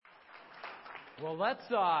Well,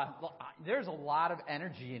 there's a lot of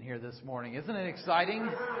energy in here this morning. Isn't it exciting?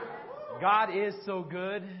 God is so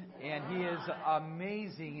good, and He is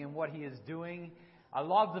amazing in what He is doing. I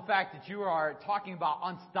love the fact that you are talking about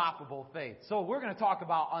unstoppable faith. So we're going to talk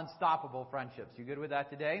about unstoppable friendships. You good with that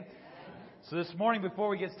today? So this morning, before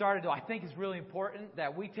we get started, I think it's really important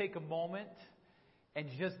that we take a moment and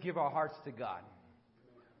just give our hearts to God.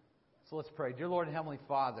 So let's pray. Dear Lord and Heavenly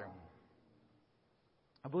Father,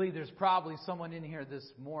 I believe there's probably someone in here this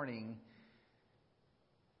morning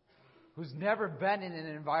who's never been in an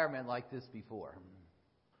environment like this before.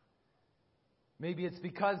 Maybe it's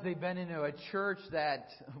because they've been into a church that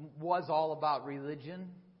was all about religion,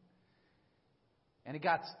 and it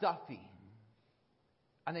got stuffy.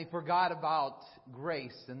 And they forgot about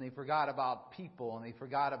grace, and they forgot about people, and they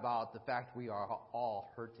forgot about the fact we are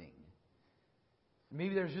all hurting.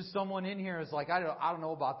 Maybe there's just someone in here who's like, I don't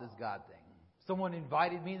know about this God thing. Someone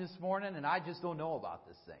invited me this morning, and I just don't know about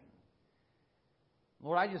this thing.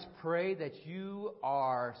 Lord, I just pray that you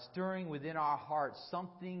are stirring within our hearts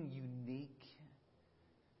something unique,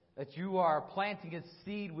 that you are planting a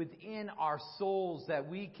seed within our souls that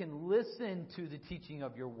we can listen to the teaching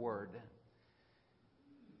of your word,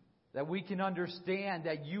 that we can understand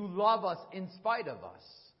that you love us in spite of us,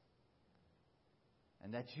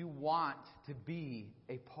 and that you want to be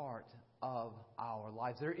a part of our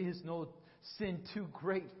lives. There is no sin too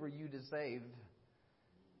great for you to save.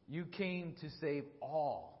 You came to save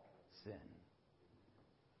all sin.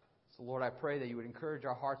 So, Lord, I pray that you would encourage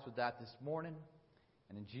our hearts with that this morning.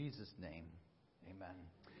 And in Jesus' name, amen.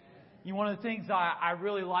 You know, one of the things I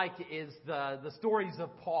really like is the stories of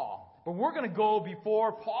Paul. But we're going to go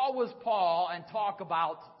before Paul was Paul and talk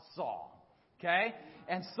about Saul. Okay?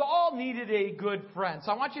 And Saul needed a good friend.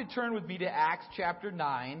 So I want you to turn with me to Acts chapter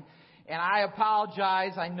 9. And I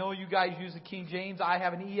apologize. I know you guys use the King James. I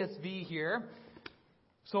have an ESV here.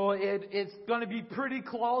 So it's going to be pretty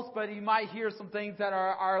close, but you might hear some things that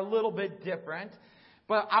are a little bit different.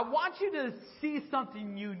 But I want you to see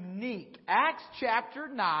something unique. Acts chapter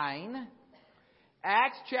 9.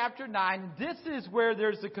 Acts chapter 9. This is where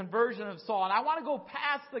there's the conversion of Saul. And I want to go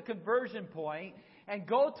past the conversion point and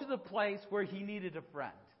go to the place where he needed a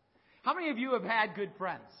friend. How many of you have had good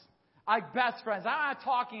friends? Like best friends. I'm not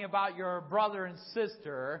talking about your brother and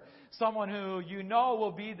sister, someone who you know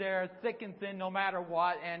will be there thick and thin no matter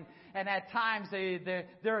what, and at times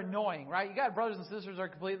they're annoying, right? You got brothers and sisters that are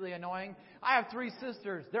completely annoying. I have 3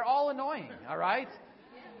 sisters. They're all annoying, all right?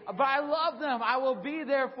 But I love them. I will be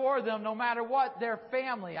there for them no matter what. They're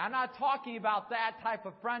family. I'm not talking about that type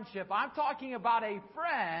of friendship. I'm talking about a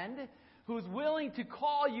friend who's willing to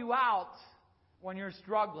call you out when you're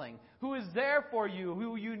struggling, who is there for you,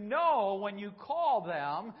 who you know when you call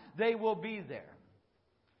them, they will be there.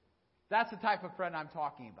 That's the type of friend I'm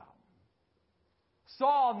talking about.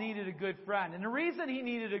 Saul needed a good friend. And the reason he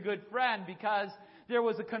needed a good friend, because there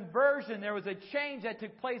was a conversion, there was a change that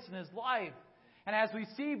took place in his life. And as we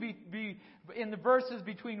see in the verses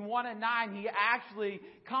between 1 and 9, he actually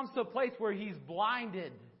comes to a place where he's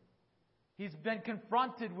blinded. He's been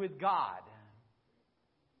confronted with God.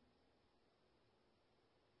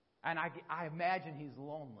 And I imagine he's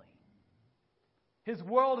lonely. His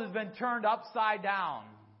world has been turned upside down.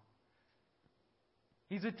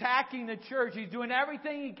 He's attacking the church. He's doing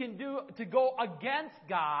everything he can do to go against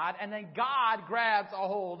God. And then God grabs a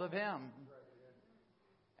hold of him.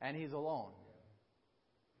 And he's alone.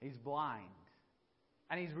 He's blind.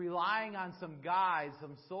 And he's relying on some guys,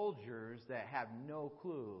 some soldiers that have no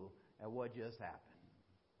clue at what just happened.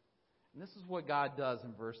 And this is what God does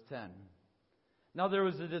in verse 10. Now there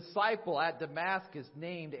was a disciple at Damascus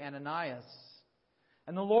named Ananias.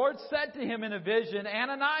 And the Lord said to him in a vision,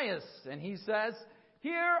 Ananias. And he says,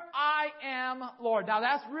 Here I am, Lord. Now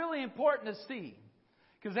that's really important to see.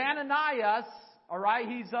 Because Ananias, all right,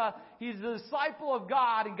 he's a disciple of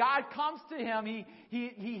God. And God comes to him.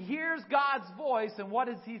 He hears God's voice. And what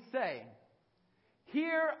does he say?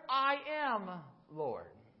 Here I am, Lord.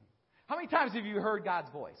 How many times have you heard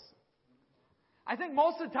God's voice? I think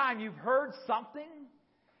most of the time you've heard something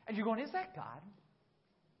and you're going, is that God?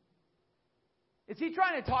 Is he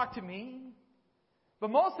trying to talk to me? But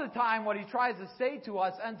most of the time what he tries to say to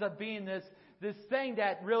us ends up being this thing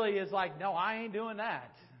that really is like, no, I ain't doing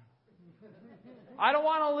that. I don't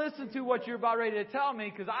want to listen to what you're about ready to tell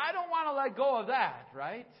me because I don't want to let go of that,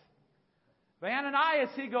 right? But Ananias,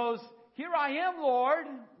 he goes, here I am, Lord.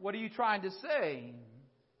 What are you trying to say?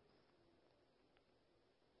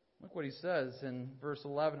 Look what he says in verse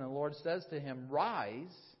 11. And the Lord says to him,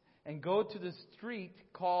 Rise and go to the street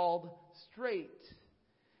called Straight,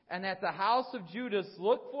 and at the house of Judas,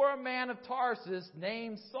 look for a man of Tarsus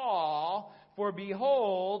named Saul, for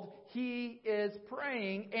behold, he is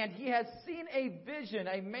praying, and he has seen a vision,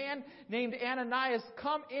 a man named Ananias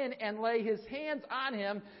come in and lay his hands on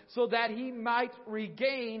him so that he might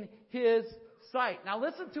regain his sight. Now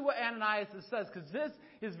listen to what Ananias says, because this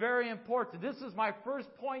is very important. This is my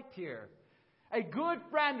first point here. A good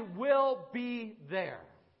friend will be there.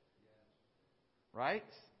 Right?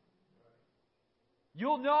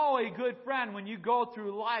 You'll know a good friend when you go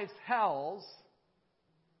through life's hells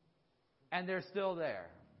and they're still there.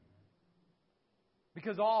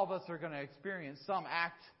 Because all of us are going to experience some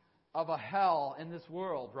act of a hell in this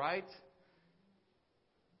world, right?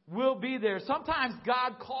 We'll be there. Sometimes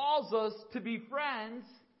God calls us to be friends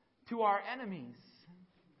to our enemies.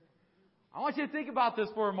 I want you to think about this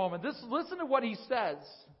for a moment. Listen to what he says.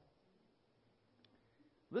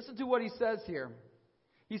 Listen to what he says here.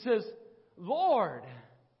 He says, Lord,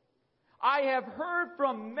 I have heard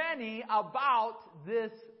from many about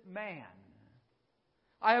this man.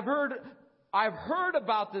 I've heard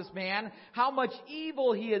about this man, how much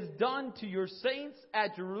evil he has done to your saints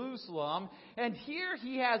at Jerusalem. And here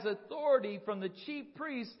he has authority from the chief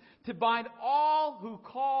priests to bind all who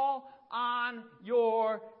call on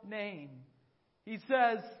your name. He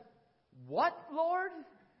says, what, Lord?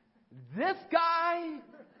 This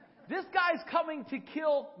guy's coming to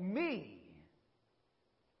kill me.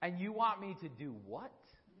 And you want me to do what?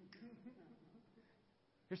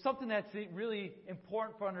 Here's something that's really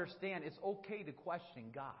important to understand. It's okay to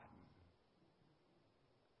question God.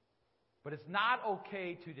 But it's not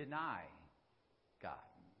okay to deny God.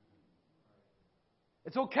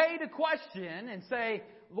 It's okay to question and say,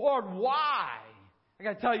 Lord, why? I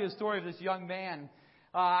got to tell you a story of this young man.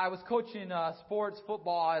 I was coaching sports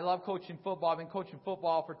football. I love coaching football. I've been coaching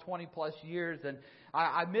football for 20 plus years, and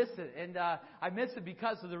I miss it. And I miss it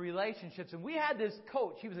because of the relationships. And we had this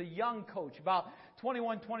coach. He was a young coach, about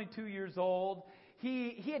 21, 22 years old.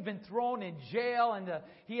 He had been thrown in jail, and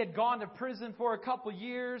he had gone to prison for a couple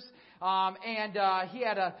years. And he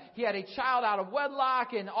had a child out of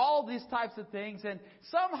wedlock, and all these types of things. And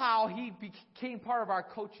somehow he became part of our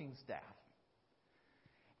coaching staff.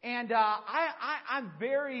 And I'm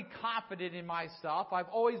very confident in myself. I've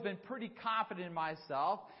always been pretty confident in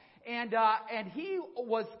myself. And he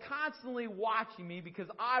was constantly watching me because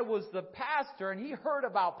I was the pastor, and he heard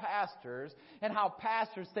about pastors and how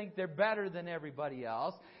pastors think they're better than everybody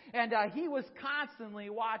else. And he was constantly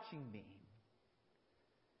watching me.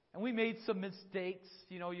 And we made some mistakes.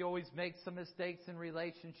 You know, you always make some mistakes in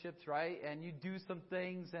relationships, right? And you do some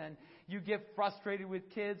things, and you get frustrated with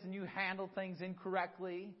kids, and you handle things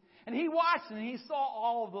incorrectly. And he watched, and he saw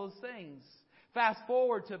all of those things. Fast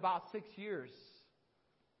forward to about 6 years.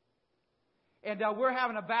 And we're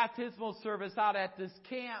having a baptismal service out at this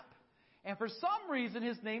camp. And for some reason,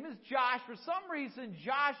 his name is Josh. For some reason,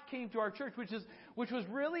 Josh came to our church, which was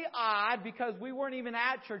really odd because we weren't even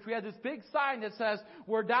at church. We had this big sign that says,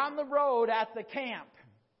 we're down the road at the camp.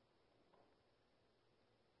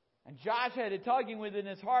 And Josh had it tugging within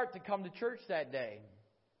his heart to come to church that day.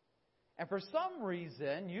 And for some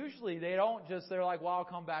reason, usually they're like, well, I'll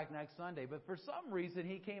come back next Sunday. But for some reason,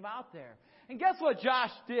 he came out there. And guess what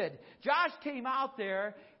Josh did? Josh came out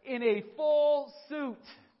there in a full suit.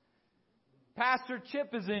 Pastor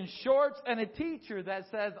Chip is in shorts and a teacher that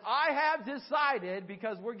says, I have decided,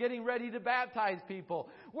 because we're getting ready to baptize people.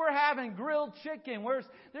 We're having grilled chicken.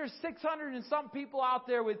 There's 600 and some people out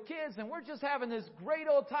there with kids, and we're just having this great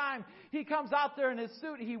old time. He comes out there in his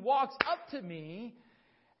suit. He walks up to me,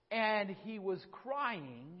 and he was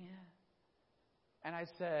crying. And I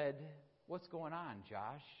said, what's going on,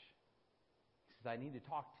 Josh? He says, I need to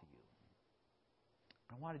talk to you.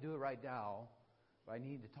 I want to do it right now, but I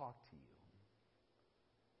need to talk to you.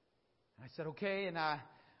 I said, okay, and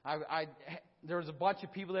there was a bunch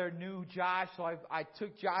of people there who knew Josh, so I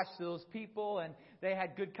took Josh to those people, and they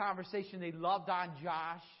had good conversation. They loved on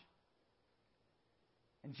Josh.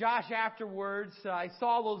 And Josh, afterwards, I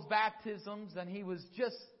saw those baptisms, and he was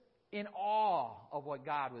just in awe of what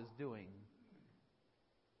God was doing.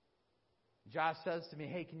 Josh says to me,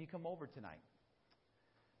 hey, can you come over tonight?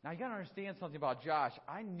 Now, you got to understand something about Josh.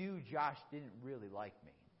 I knew Josh didn't really like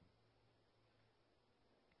me.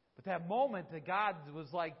 But that moment that God was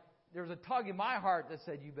like, there was a tug in my heart that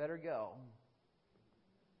said, you better go.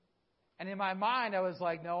 And in my mind, I was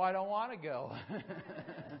like, no, I don't want to go.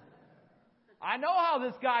 I know how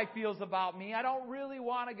this guy feels about me. I don't really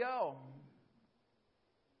want to go.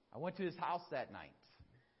 I went to his house that night.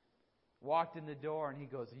 Walked in the door, and he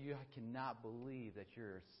goes, I cannot believe that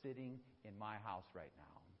you're sitting in my house right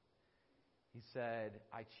now. He said,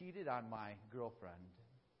 I cheated on my girlfriend.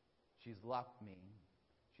 She's left me.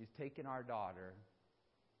 She's taken our daughter.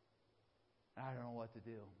 And I don't know what to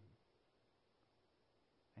do.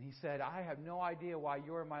 And he said, I have no idea why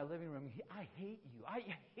you're in my living room. I hate you. I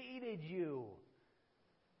hated you.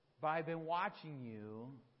 But I've been watching you,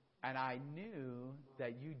 and I knew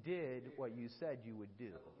that you did what you said you would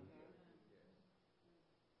do.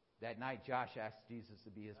 That night, Josh asked Jesus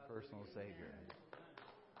to be his personal Savior.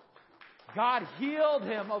 God healed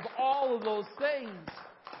him of all of those things.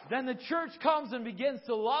 Then the church comes and begins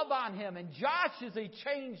to love on him. And Josh is a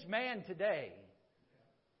changed man today.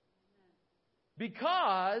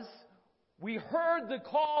 Because we heard the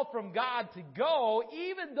call from God to go,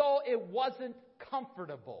 even though it wasn't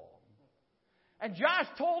comfortable. And Josh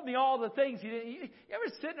told me all the things he did. You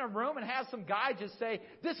ever sit in a room and have some guy just say,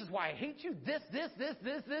 this is why I hate you, this.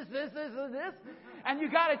 And you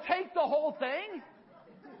got to take the whole thing?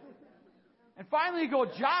 And finally you go,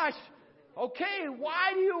 Josh, okay,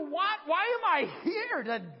 why am I here?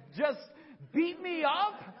 To just beat me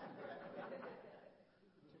up?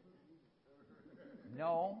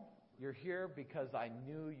 No, you're here because I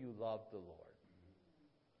knew you loved the Lord.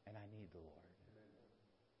 And I need the Lord.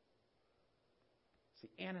 See,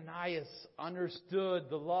 Ananias understood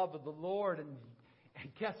the love of the Lord. And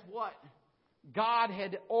guess what? God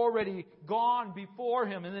had already gone before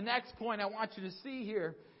him. And the next point I want you to see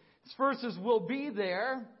here, these verses will be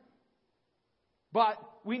there. But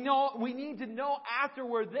we need to know after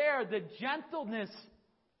we're there the gentleness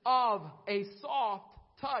of a soft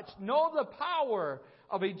touch. Know the power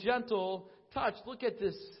of a gentle touch. Look at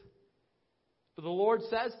this. For the Lord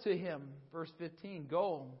says to him, verse 15,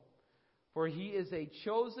 go, for he is a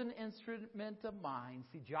chosen instrument of mine.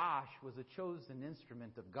 See, Josh was a chosen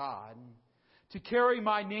instrument of God to carry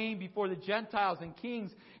my name before the Gentiles and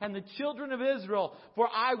kings and the children of Israel. For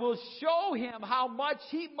I will show him how much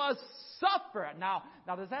he must suffer. Now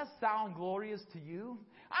does that sound glorious to you?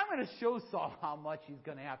 I'm going to show Saul how much he's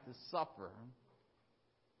going to have to suffer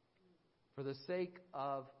for the sake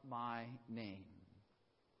of my name.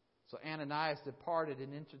 So Ananias departed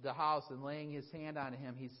and entered the house, and laying his hand on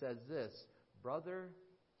him, he says this, Brother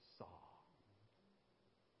Saul.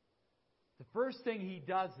 The first thing he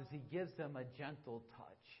does is he gives him a gentle touch.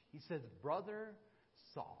 He says, Brother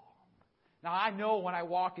Saul. Now I know when I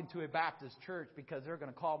walk into a Baptist church, because they're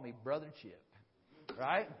going to call me Brother Chip.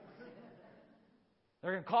 Right?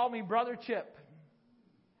 They're going to call me Brother Chip.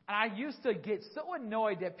 And I used to get so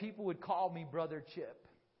annoyed that people would call me Brother Chip.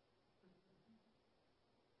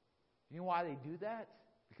 You know why they do that?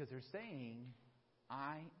 Because they're saying,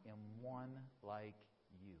 I am one like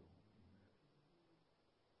you.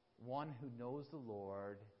 One who knows the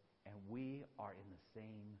Lord, and we are in the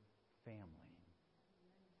same family.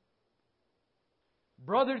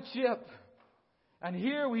 Brother Chip. And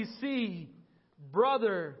here we see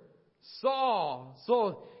Brother Saul.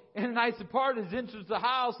 So Ananias departed, enters the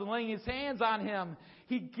house, and laying his hands on him,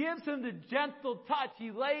 he gives him the gentle touch.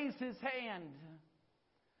 He lays his hand.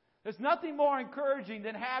 There's nothing more encouraging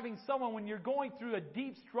than having someone, when you're going through a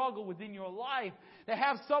deep struggle within your life, to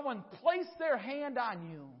have someone place their hand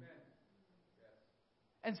on you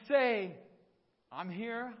and say, I'm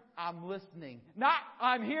here, I'm listening. Not,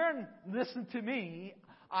 I'm here and listen to me.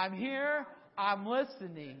 I'm here, I'm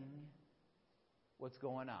listening. What's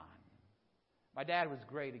going on? My dad was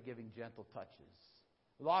great at giving gentle touches.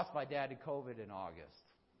 We lost my dad to COVID in August.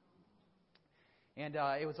 And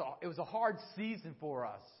it was a hard season for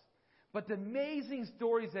us. But the amazing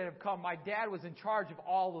stories that have come, my dad was in charge of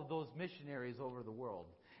all of those missionaries over the world.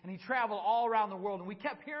 And he traveled all around the world. And we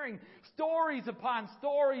kept hearing stories upon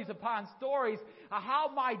stories upon stories of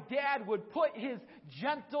how my dad would put his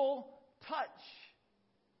gentle touch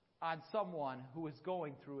on someone who was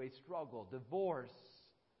going through a struggle, divorce,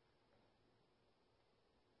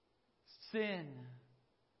 sin,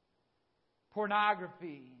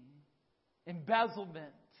 pornography,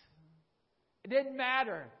 embezzlement. It didn't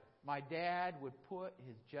matter. My dad would put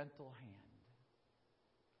his gentle hand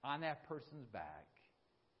on that person's back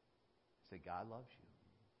and say, God loves you.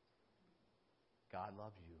 God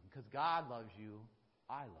loves you. Because God loves you,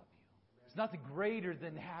 I love you. There's nothing greater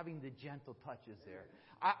than having the gentle touches there.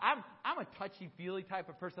 I'm a touchy-feely type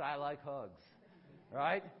of person. I like hugs.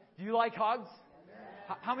 Right? Do you like hugs?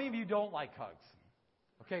 How many of you don't like hugs?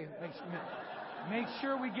 Okay, make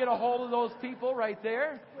sure we get a hold of those people right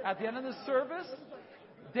there at the end of the service.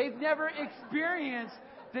 They've never experienced,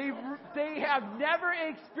 they have never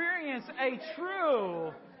experienced a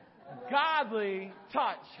true godly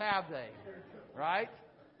touch, have they? Right?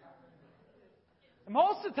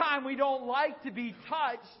 Most of the time we don't like to be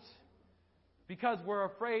touched because we're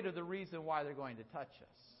afraid of the reason why they're going to touch us.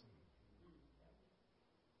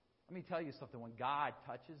 Let me tell you something. When God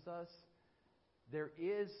touches us, there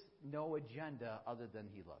is no agenda other than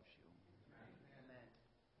He loves you.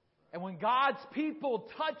 And when God's people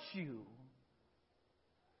touch you,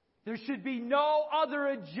 there should be no other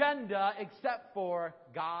agenda except for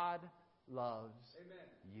God loves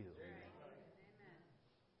you.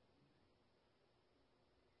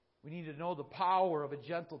 We need to know the power of a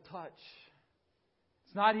gentle touch.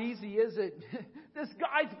 It's not easy, is it? This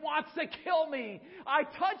guy wants to kill me. I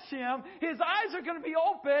touch him. His eyes are going to be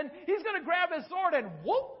open. He's going to grab his sword and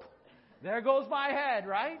whoop! There goes my head,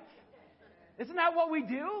 right? Isn't that what we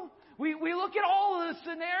do? We look at all of the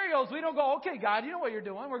scenarios. We don't go, okay, God, you know what you're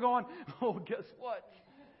doing. We're going, oh, guess what?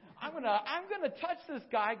 I'm gonna touch this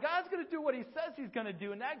guy. God's going to do what He says He's going to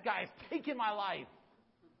do, and that guy's taking my life.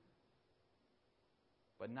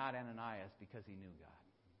 But not Ananias, because he knew God.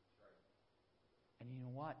 And you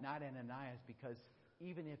know what? Not Ananias, because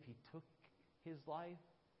even if he took his life,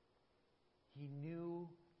 he knew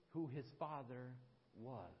who his Father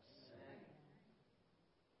was.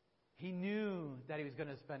 He knew that he was going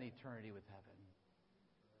to spend eternity with heaven.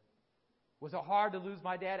 Was it hard to lose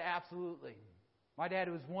my dad? Absolutely. My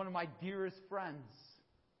dad was one of my dearest friends.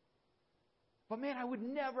 But man, I would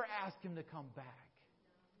never ask him to come back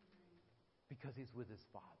because he's with his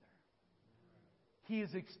Father. He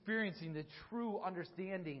is experiencing the true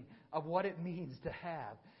understanding of what it means to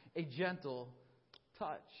have a gentle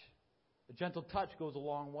touch. A gentle touch goes a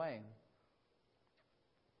long way.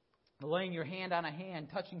 Laying your hand on a hand,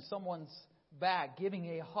 touching someone's back, giving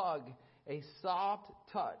a hug, a soft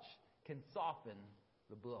touch can soften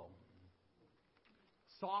the blow.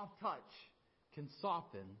 Soft touch can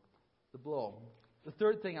soften the blow. The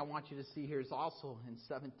third thing I want you to see here is also in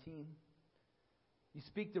 17. You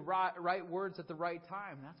speak the right words at the right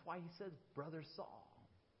time. That's why he says, Brother Saul.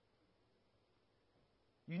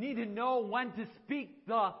 You need to know when to speak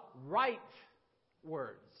the right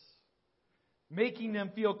words. Making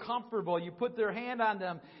them feel comfortable. You put their hand on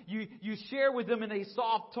them. You share with them in a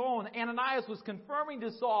soft tone. Ananias was confirming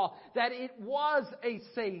to Saul that it was a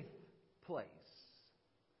safe place.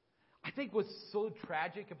 I think what's so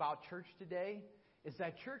tragic about church today is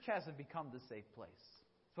that church hasn't become the safe place.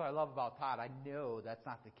 That's what I love about Todd. I know that's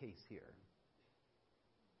not the case here.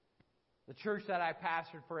 The church that I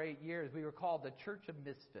pastored for 8 years, we were called the Church of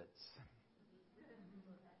Misfits.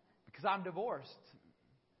 Because I'm divorced.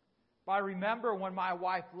 But I remember when my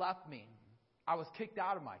wife left me, I was kicked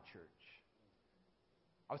out of my church.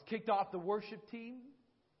 I was kicked off the worship team.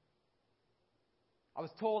 I was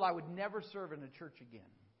told I would never serve in a church again.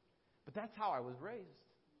 But that's how I was raised.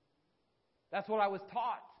 That's what I was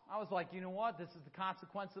taught. I was like, you know what? This is the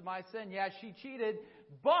consequence of my sin. Yeah, she cheated,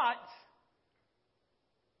 but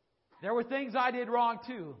there were things I did wrong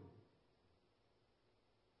too.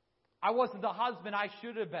 I wasn't the husband I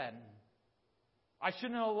should have been. I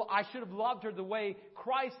should have loved her the way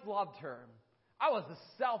Christ loved her. I was a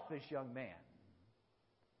selfish young man.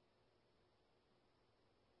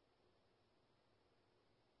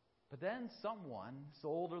 But then someone, this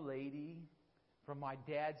older lady from my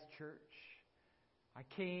dad's church, I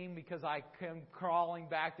came because I came crawling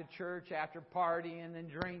back to church after partying and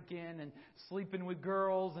drinking and sleeping with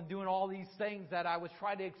girls and doing all these things that I was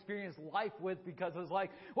trying to experience life with, because I was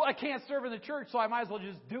like, well, I can't serve in the church, so I might as well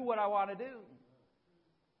just do what I want to do.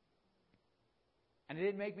 And it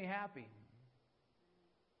didn't make me happy.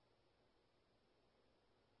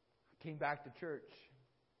 I came back to church.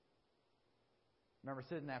 I remember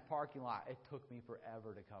sitting in that parking lot. It took me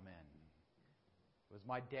forever to come in. It was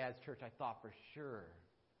my dad's church. I thought for sure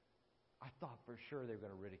they were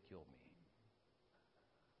going to ridicule me.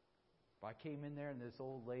 But I came in there, and this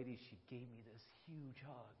old lady, she gave me this huge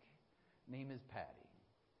hug. Name is Patty.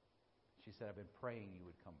 She said, I've been praying you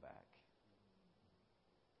would come back.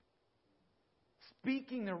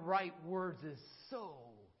 Speaking the right words is so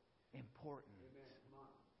important.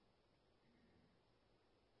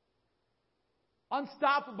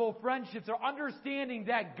 Unstoppable friendships are understanding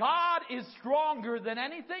that God is stronger than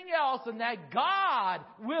anything else, and that God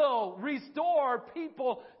will restore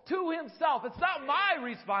people to Himself. It's not my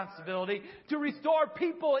responsibility to restore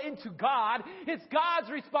people into God. It's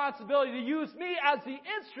God's responsibility to use me as the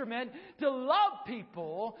instrument to love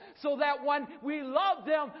people, so that when we love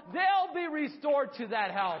them, they'll be restored to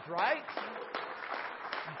that health, right?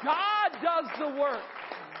 God does the work.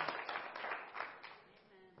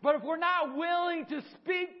 But if we're not willing to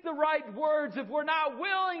speak the right words, if we're not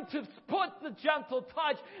willing to put the gentle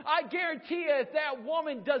touch, I guarantee you, if that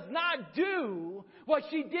woman does not do what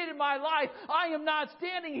she did in my life, I am not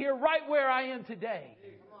standing here right where I am today.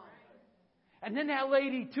 And then that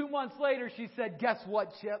lady, 2 months later, she said, guess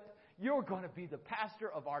what, Chip? you're going to be the pastor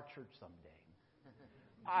of our church someday.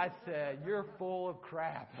 I said, you're full of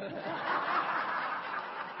crap.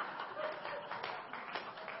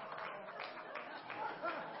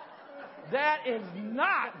 That is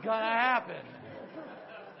not going to happen.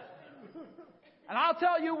 And I'll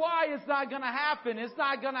tell you why it's not going to happen. It's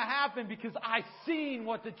not going to happen because I've seen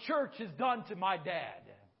what the church has done to my dad.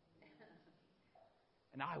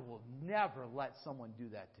 And I will never let someone do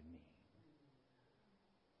that to me.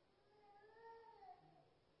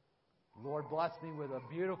 Lord blessed me with a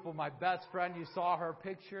beautiful, my best friend, you saw her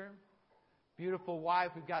picture. Beautiful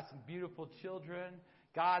wife. We've got some beautiful children.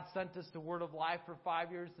 God sent us to Word of Life for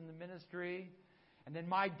 5 years in the ministry. And then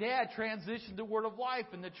my dad transitioned to Word of Life,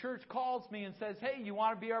 and the church calls me and says, hey, you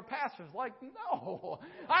want to be our pastor? It's like, no,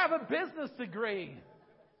 I have a business degree.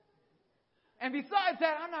 And besides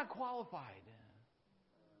that, I'm not qualified.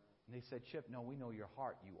 And they said, Chip, no, we know your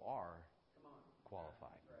heart. You are qualified.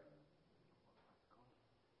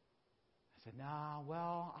 I said, nah,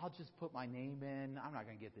 well, I'll just put my name in. I'm not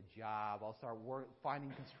going to get the job. I'll start finding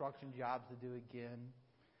construction jobs to do again.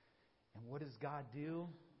 And what does God do?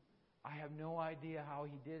 I have no idea how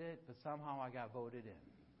He did it, but somehow I got voted in.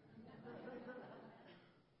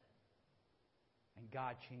 And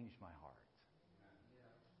God changed my heart.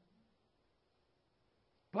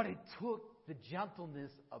 But it took the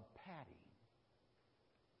gentleness of Patty.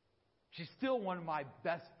 She's still one of my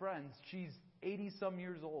best friends. She's 80-some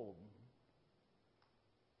years old.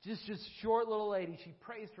 Just short little lady. She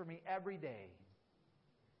prays for me every day.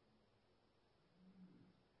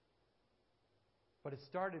 But it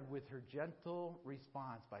started with her gentle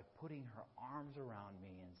response by putting her arms around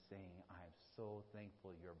me and saying, I am so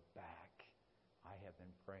thankful you're back. I have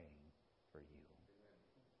been praying for you.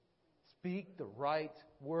 Speak the right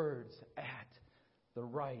words at the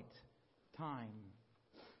right time.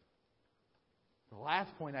 The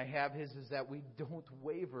last point I have is that we don't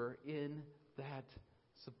waver in that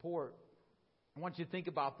support. I want you to think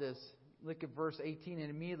about this. Look at verse 18.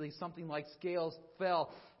 And immediately something like scales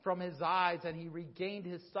fell from his eyes, and he regained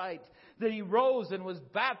his sight. Then he rose and was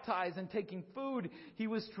baptized, and taking food, he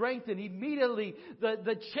was strengthened. Immediately,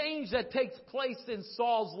 the change that takes place in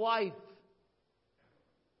Saul's life.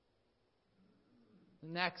 The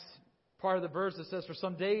next part of the verse, it says, for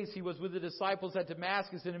some days he was with the disciples at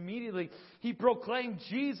Damascus, and immediately he proclaimed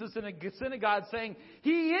Jesus in a synagogue, saying,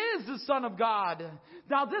 He is the Son of God.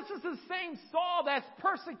 Now this is the same Saul that's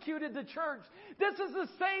persecuted the church. This is the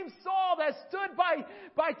same Saul that stood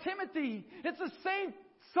by Timothy. It's the same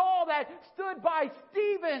Saul that stood by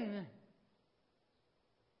Stephen.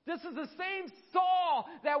 This is the same Saul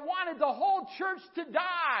that wanted the whole church to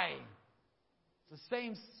die. It's the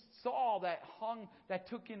same Saul that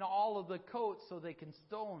took in all of the coats so they can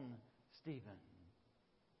stone Stephen.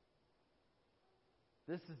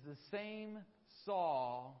 This is the same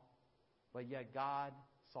Saul, but yet God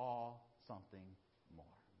saw something more.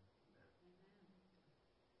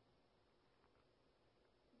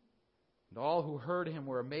 And all who heard him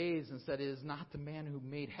were amazed and said, It is not the man who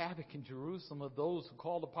made havoc in Jerusalem of those who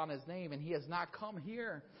called upon his name, and he has not come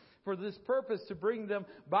here for this purpose, to bring them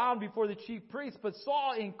bound before the chief priests. But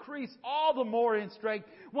Saul increased all the more in strength.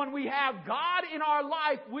 When we have God in our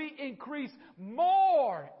life, we increase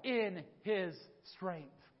more in His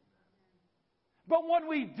strength. But when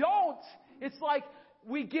we don't, it's like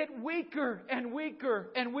we get weaker and weaker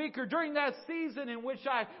and weaker. During that season in which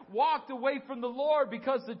I walked away from the Lord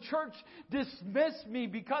because the church dismissed me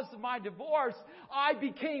because of my divorce, I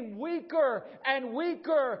became weaker and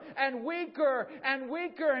weaker and weaker and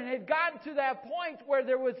weaker. And it got to that point where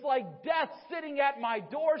there was like death sitting at my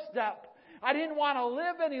doorstep. I didn't want to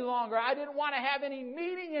live any longer. I didn't want to have any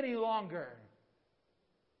meaning any longer.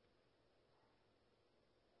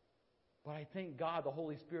 But I thank God the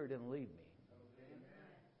Holy Spirit didn't leave me.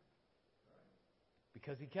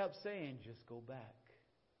 Because He kept saying, just go back.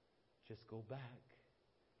 Just go back.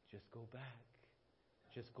 Just go back.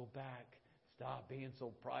 Just go back. Stop being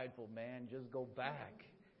so prideful, man. Just go back.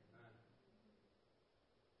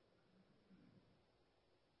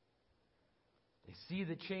 They see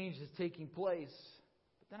the change that's taking place.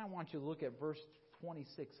 But then I want you to look at verse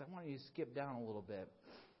 26. I want you to skip down a little bit.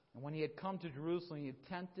 And when he had come to Jerusalem, he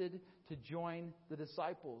attempted to join the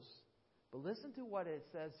disciples. But listen to what it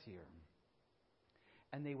says here.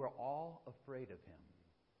 And they were all afraid of him.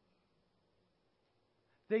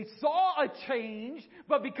 They saw a change,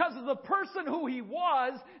 but because of the person who he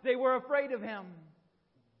was, they were afraid of him.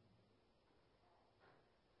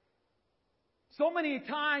 So many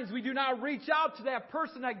times we do not reach out to that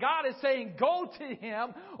person that God is saying, go to him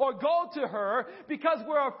or go to her, because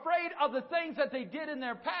we're afraid of the things that they did in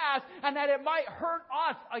their past and that it might hurt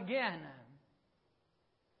us again.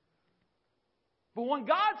 But when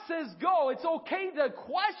God says go, it's okay to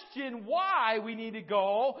question why we need to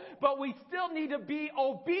go, but we still need to be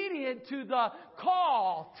obedient to the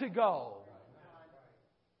call to go.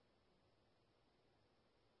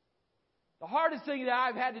 The hardest thing that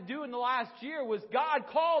I've had to do in the last year was God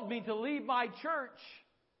called me to leave my church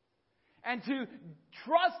and to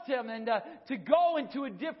trust Him and to go into a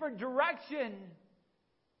different direction.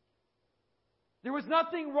 There was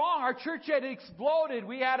nothing wrong. Our church had exploded.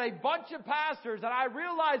 We had a bunch of pastors, and I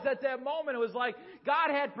realized at that moment it was like God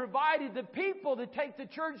had provided the people to take the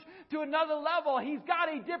church to another level. He's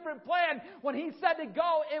got a different plan. When He said to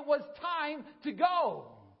go, it was time to go.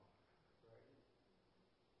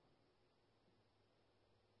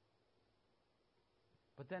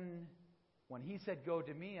 But then when He said go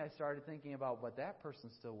to me, I started thinking about, but that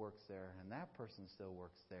person still works there, and that person still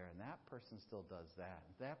works there, and that person still does that,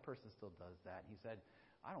 and that person still does that. And He said,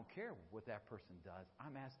 I don't care what that person does.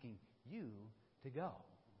 I'm asking you to go.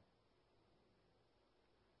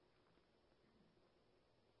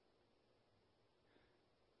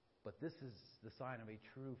 But this is the sign of a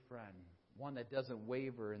true friend, one that doesn't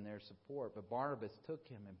waver in their support. But Barnabas took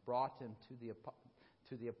him and brought him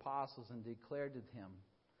to the apostles and declared to him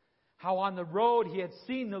how on the road he had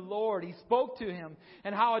seen the Lord. He spoke to him,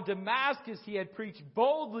 and how at Damascus he had preached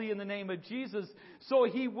boldly in the name of Jesus. So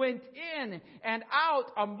he went in and out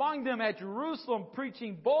among them at Jerusalem,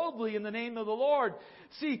 preaching boldly in the name of the Lord.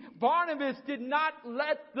 See, Barnabas did not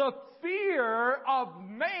let the fear of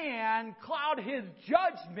man cloud his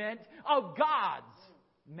judgment of God's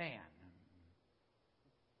man.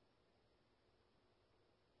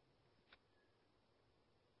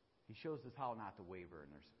 He shows us how not to waver in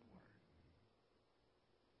their support.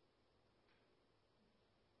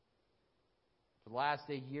 For the last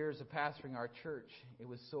 8 years of pastoring our church, it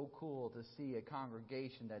was so cool to see a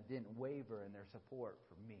congregation that didn't waver in their support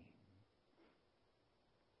for me.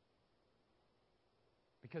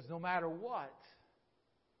 Because no matter what,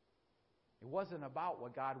 it wasn't about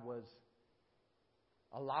what God was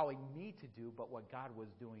allowing me to do, but what God was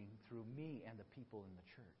doing through me and the people in the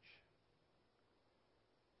church.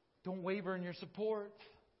 Don't waver in your support.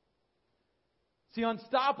 See,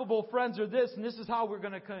 unstoppable friends are this, and this is how we're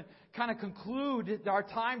going to kind of conclude our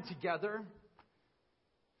time together.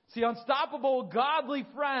 See, unstoppable godly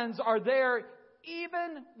friends are there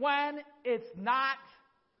even when it's not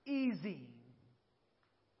easy.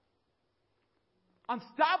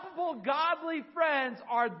 Unstoppable godly friends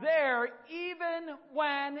are there even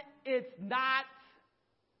when it's not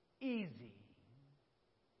easy.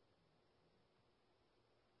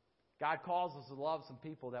 God calls us to love some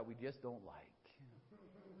people that we just don't like.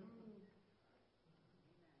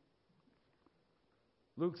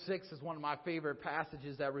 Luke 6 is one of my favorite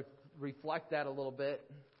passages that reflect that a little bit.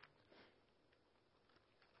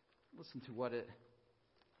 Listen to what it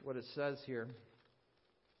says here.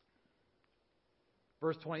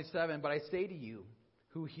 Verse 27, but I say to you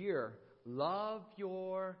who hear, love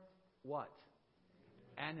your what?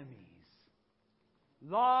 Enemies.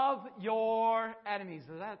 Love your enemies.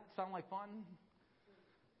 Does that sound like fun?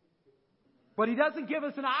 But He doesn't give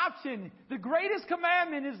us an option. The greatest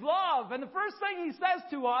commandment is love. And the first thing He says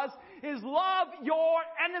to us is love your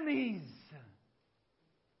enemies.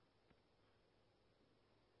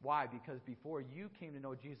 Why? Because before you came to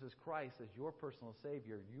know Jesus Christ as your personal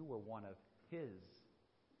Savior, you were one of His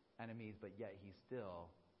enemies, but yet He still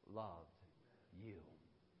loved you.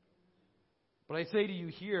 But I say to you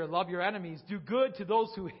here, love your enemies. Do good to those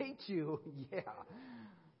who hate you. Yeah,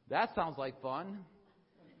 that sounds like fun.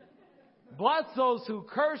 Bless those who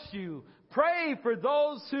curse you. Pray for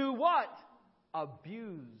those who what?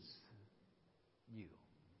 Abuse you.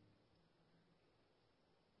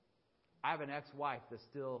 I have an ex-wife that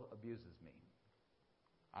still abuses me.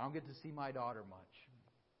 I don't get to see my daughter much.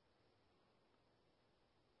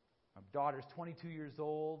 My daughter's 22 years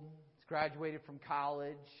old. She's graduated from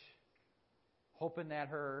college. Hoping that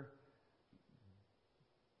her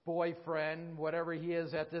boyfriend, whatever he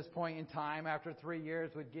is at this point in time, after 3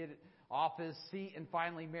 years, would get off his seat and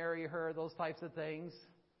finally marry her, those types of things.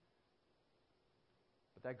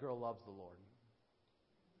 But that girl loves the Lord.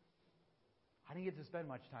 I didn't get to spend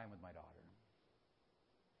much time with my daughter.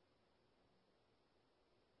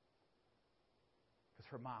 Because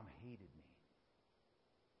her mom hated me.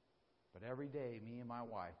 But every day, me and my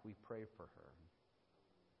wife, we pray for her.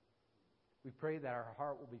 We pray that our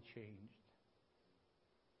heart will be changed.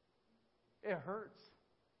 It hurts.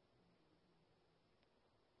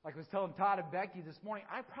 Like I was telling Todd and Becky this morning,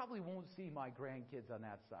 I probably won't see my grandkids on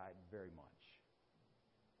that side very much.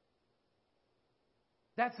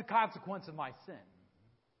 That's the consequence of my sin.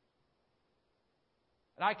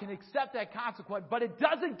 And I can accept that consequence, but it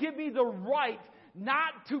doesn't give me the right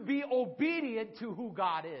not to be obedient to who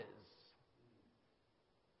God is.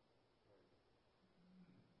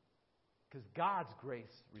 Because God's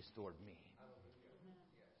grace restored me.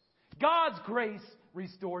 God's grace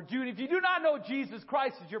restored you. If you do not know Jesus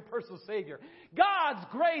Christ as your personal Savior, God's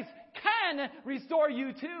grace can restore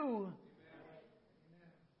you too.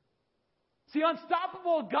 See,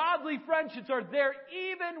 unstoppable godly friendships are there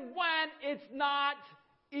even when it's not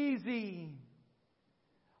easy.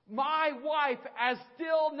 My wife has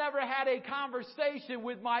still never had a conversation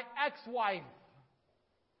with my ex-wife.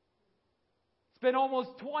 It's been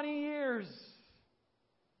almost 20 years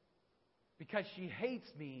because she hates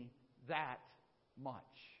me that much.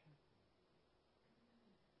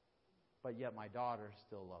 But yet my daughter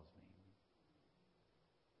still loves me.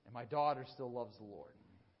 And my daughter still loves the Lord.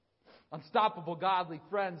 Unstoppable godly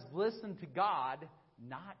friends listen to God,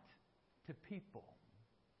 not to people.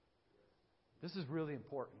 This is really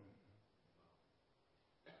important.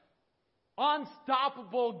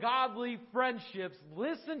 Unstoppable godly friendships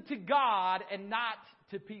listen to God and not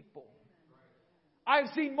to people. I've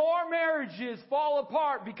seen more marriages fall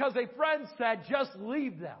apart because a friend said, just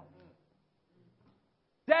leave them.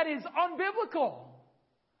 That is unbiblical.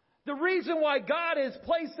 The reason why God has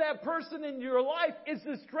placed that person in your life is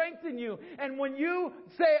to strengthen you. And when you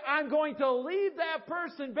say, I'm going to leave that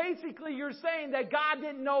person, basically you're saying that God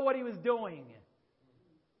didn't know what He was doing.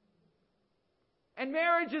 And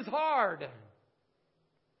marriage is hard.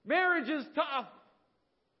 Marriage is tough.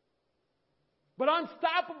 But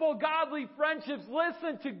unstoppable godly friendships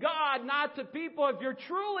listen to God, not to people. If you're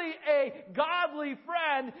truly a godly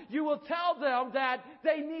friend, you will tell them that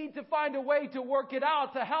they need to find a way to work it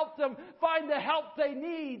out, to help them find the help they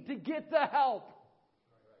need to get the help.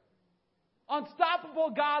 Unstoppable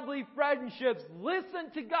godly friendships listen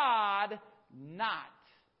to God, not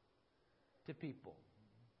to people.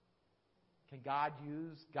 Can God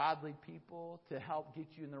use godly people to help get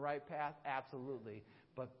you in the right path? Absolutely.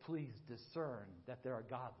 But please discern that they're a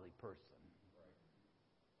godly person.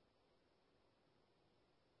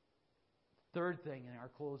 Third thing in our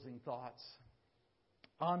closing thoughts.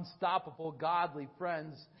 Unstoppable godly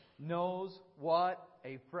friends knows what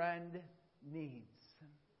a friend needs.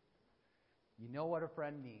 You know what a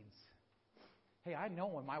friend needs. Hey, I know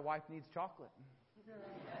when my wife needs chocolate.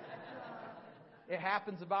 It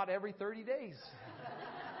happens about every 30 days.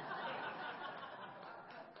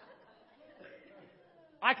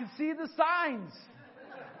 I can see the signs.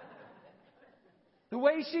 The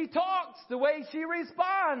way she talks, the way she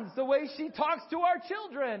responds, the way she talks to our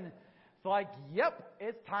children. It's like, yep,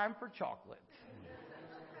 it's time for chocolate.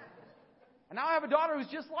 And now I have a daughter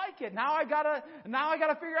who's just like it. Now I gotta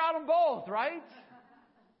figure out them both, right?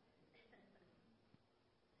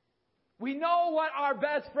 We know what our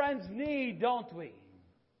best friends need, don't we?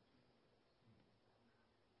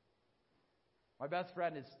 My best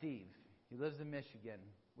friend is Steve. He lives in Michigan.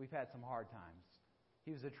 We've had some hard times.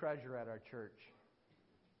 He was a treasurer at our church.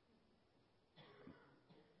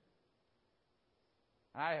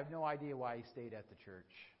 I have no idea why he stayed at the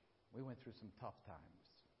church. We went through some tough times.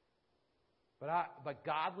 But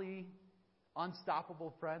godly,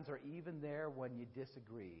 unstoppable friends are even there when you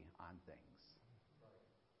disagree on things.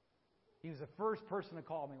 He was the first person to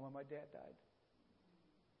call me when my dad died.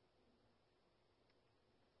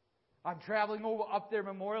 I'm traveling up there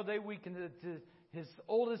Memorial Day weekend. His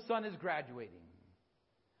oldest son is graduating.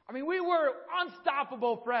 I mean, we were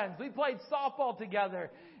unstoppable friends. We played softball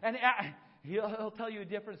together. And he'll tell you a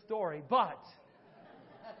different story. But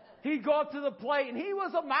he'd go up to the plate, and he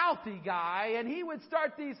was a mouthy guy. And he would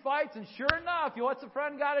start these fights. And sure enough, what's a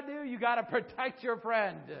friend got to do? You got to protect your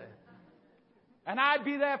friend. And I'd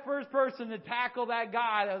be that first person to tackle that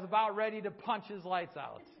guy that was about ready to punch his lights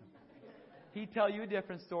out. He'd tell you a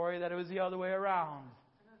different story, that it was the other way around.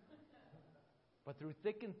 But through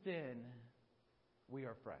thick and thin, we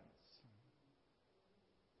are friends.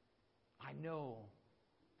 I know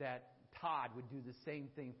that Todd would do the same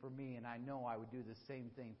thing for me, and I know I would do the same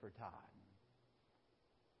thing for Todd.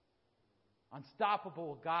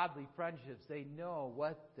 Unstoppable, godly friendships, they know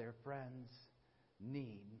what their friends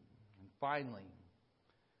need. And finally,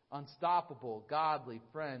 unstoppable, godly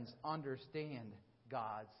friends understand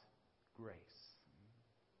God's grace.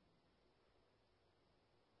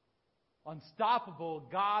 Unstoppable,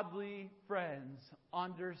 godly friends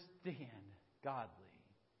understand godly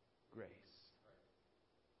grace.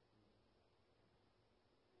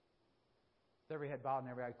 With every head bowed and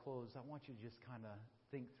every eye closed, I want you to just kind of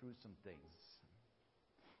think through some things.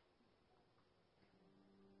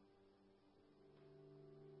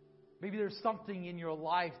 Maybe there's something in your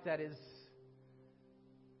life that is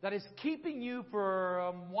keeping you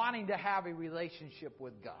from wanting to have a relationship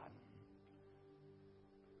with God.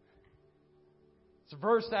 It's a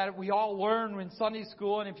verse that we all learn in Sunday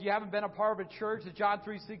school, and if you haven't been a part of a church, it's John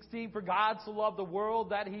 3:16, for God so loved the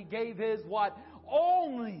world that He gave His what?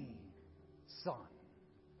 Only Son.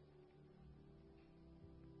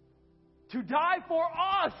 To die for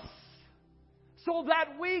us so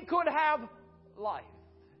that we could have life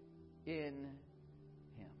in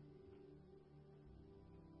Him.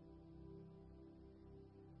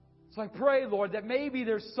 So I pray, Lord, that maybe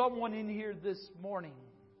there's someone in here this morning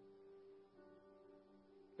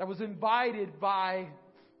that was invited by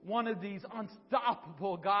one of these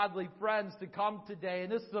unstoppable godly friends to come today,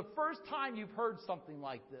 and this is the first time you've heard something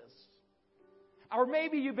like this. Or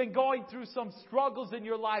maybe you've been going through some struggles in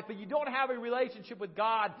your life, but you don't have a relationship with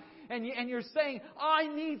God, and you're saying, I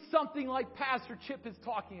need something like Pastor Chip is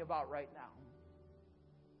talking about right now.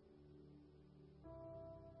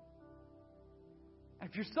 And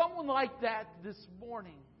if you're someone like that this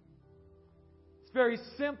morning, it's very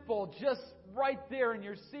simple. Just right there in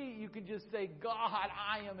your seat, you can just say, God,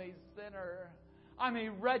 I am a sinner. I'm a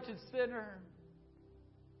wretched sinner.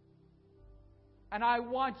 And I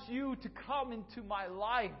want you to come into my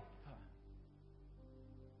life.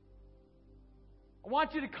 I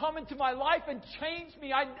want you to come into my life and change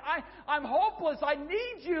me. I'm hopeless. I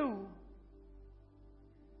need you.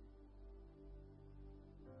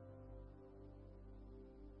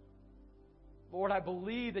 Lord, I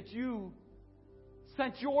believe that you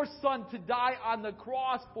sent your Son to die on the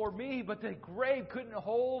cross for me, but the grave couldn't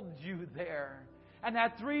hold you there. And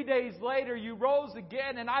that 3 days later you rose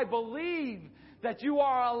again, and I believe that you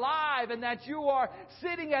are alive and that you are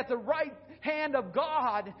sitting at the right hand of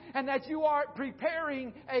God and that you are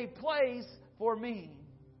preparing a place for me.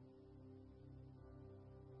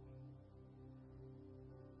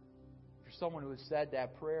 If you're someone who has said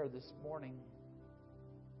that prayer this morning,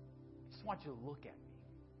 I just want you to look at me.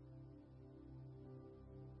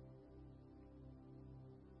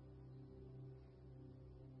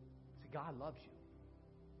 See, God loves you.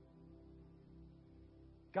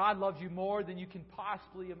 God loves you more than you can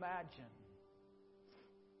possibly imagine.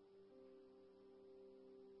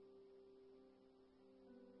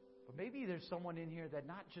 But maybe there's someone in here that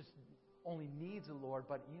not just only needs the Lord,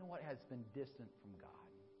 but you know what, has been distant from God.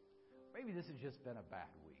 Maybe this has just been a bad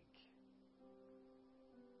week.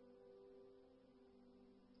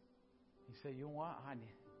 You say, you know what,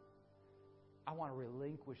 I want to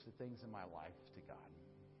relinquish the things in my life to God.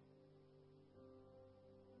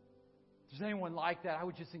 If there's anyone like that, I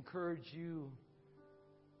would just encourage you.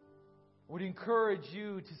 I would encourage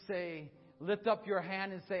you to say, lift up your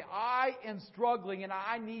hand and say, I am struggling and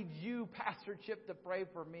I need you, Pastor Chip, to pray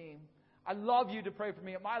for me. I love you to pray for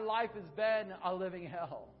me. My life has been a living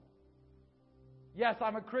hell. Yes,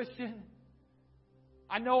 I'm a Christian.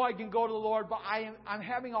 I know I can go to the Lord, but I'm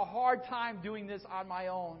having a hard time doing this on my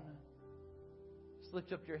own. Just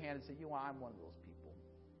lift up your hand and say, you know, I'm one of those people.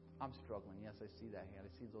 I'm struggling. Yes, I see that hand. I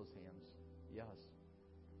see those hands. Yes.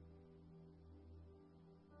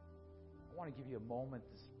 I want to give you a moment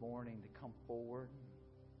this morning to come forward.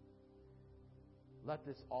 Let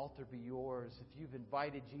this altar be yours. If you've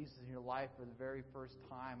invited Jesus in your life for the very first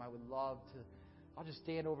time, I would love to. I'll just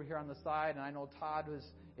stand over here on the side, and I know Todd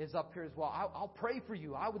is up here as well. I'll pray for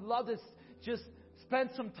you. I would love to just spend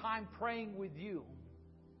some time praying with you.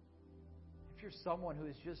 If you're someone who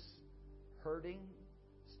is just hurting,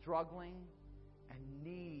 struggling, and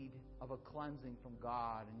need of a cleansing from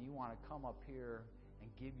God, and you want to come up here and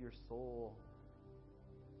give your soul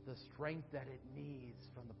the strength that it needs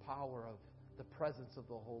from the power of the presence of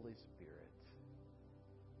the Holy Spirit,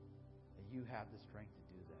 that you have the strength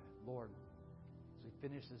to do that. Lord, as we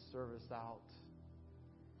finish this service out,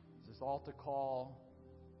 as this altar call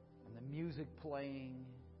and the music playing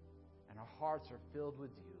and our hearts are filled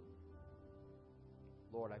with you,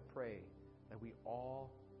 Lord, I pray that we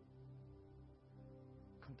all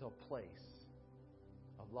come to a place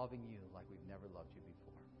of loving you like we've never loved you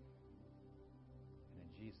before. And in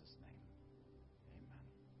Jesus' name.